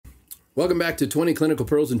Welcome back to 20 Clinical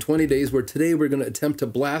Pearls in 20 Days, where today we're going to attempt to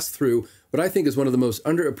blast through what I think is one of the most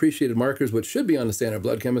underappreciated markers, which should be on the standard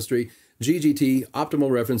blood chemistry, GGT,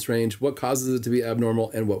 optimal reference range, what causes it to be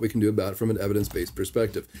abnormal, and what we can do about it from an evidence-based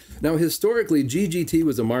perspective. Now, historically, GGT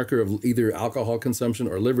was a marker of either alcohol consumption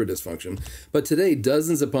or liver dysfunction, but today,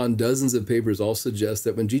 dozens upon dozens of papers all suggest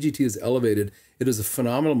that when GGT is elevated, it is a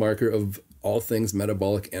phenomenal marker of all things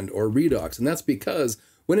metabolic and or redox, and that's because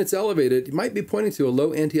when it's elevated, it might be pointing to a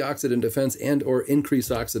low antioxidant defense and or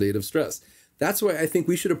increased oxidative stress. That's why I think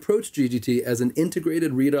we should approach GGT as an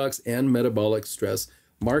integrated redox and metabolic stress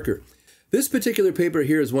marker. This particular paper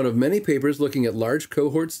here is one of many papers looking at large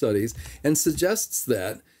cohort studies and suggests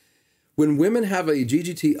that when women have a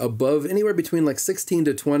GGT above anywhere between like 16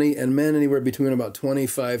 to 20 and men anywhere between about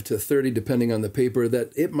 25 to 30, depending on the paper,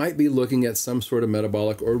 that it might be looking at some sort of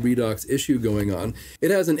metabolic or redox issue going on.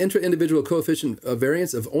 It has an intra-individual coefficient of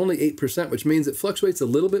variance of only 8%, which means it fluctuates a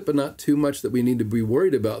little bit, but not too much that we need to be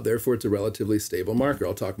worried about. Therefore, it's a relatively stable marker.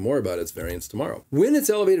 I'll talk more about its variance tomorrow. When it's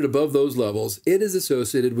elevated above those levels, it is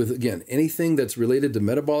associated with, again, anything that's related to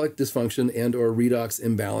metabolic dysfunction and or redox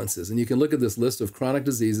imbalances. And you can look at this list of chronic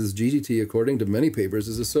diseases. GGT, according to many papers,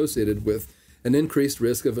 is associated with an increased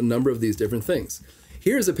risk of a number of these different things.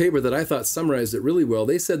 Here's a paper that I thought summarized it really well.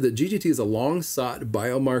 They said that GGT is a long-sought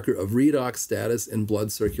biomarker of redox status in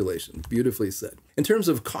blood circulation. Beautifully said. In terms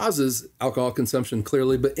of causes, alcohol consumption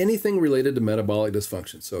clearly, but anything related to metabolic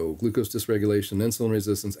dysfunction. So glucose dysregulation, insulin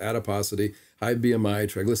resistance, adiposity, high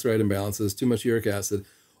BMI, triglyceride imbalances, too much uric acid,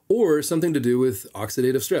 or something to do with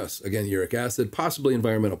oxidative stress. Again, uric acid, possibly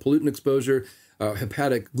environmental pollutant exposure,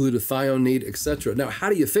 hepatic glutathione need, etc. Now, how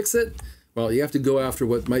do you fix it? Well, you have to go after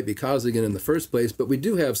what might be causing it in the first place, but we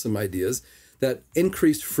do have some ideas that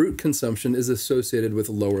increased fruit consumption is associated with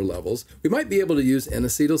lower levels. We might be able to use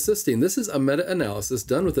N-acetylcysteine. This is a meta-analysis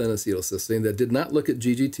done with N-acetylcysteine that did not look at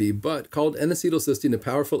GGT, but called N-acetylcysteine a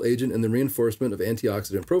powerful agent in the reinforcement of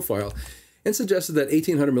antioxidant profile, and suggested that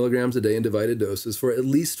 1,800 milligrams a day in divided doses for at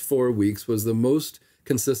least 4 weeks was the most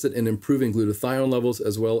consistent in improving glutathione levels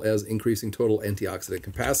as well as increasing total antioxidant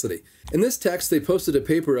capacity. In this text, they posted a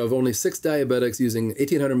paper of only 6 diabetics using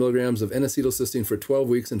 1,800 milligrams of N-acetylcysteine for 12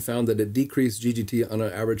 weeks and found that it decreased GGT on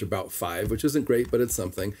an average about 5, which isn't great, but it's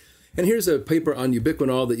something. And here's a paper on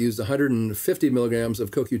ubiquinol that used 150 milligrams of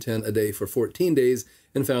CoQ10 a day for 14 days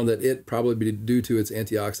and found that it, probably due to its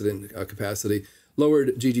antioxidant capacity,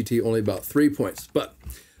 lowered GGT only about 3 points. But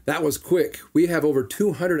that was quick. We have over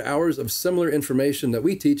 200 hours of similar information that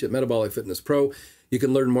we teach at Metabolic Fitness Pro. You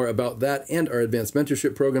can learn more about that and our Advanced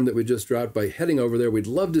Mentorship program that we just dropped by heading over there. We'd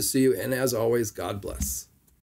love to see you. And as always, God bless.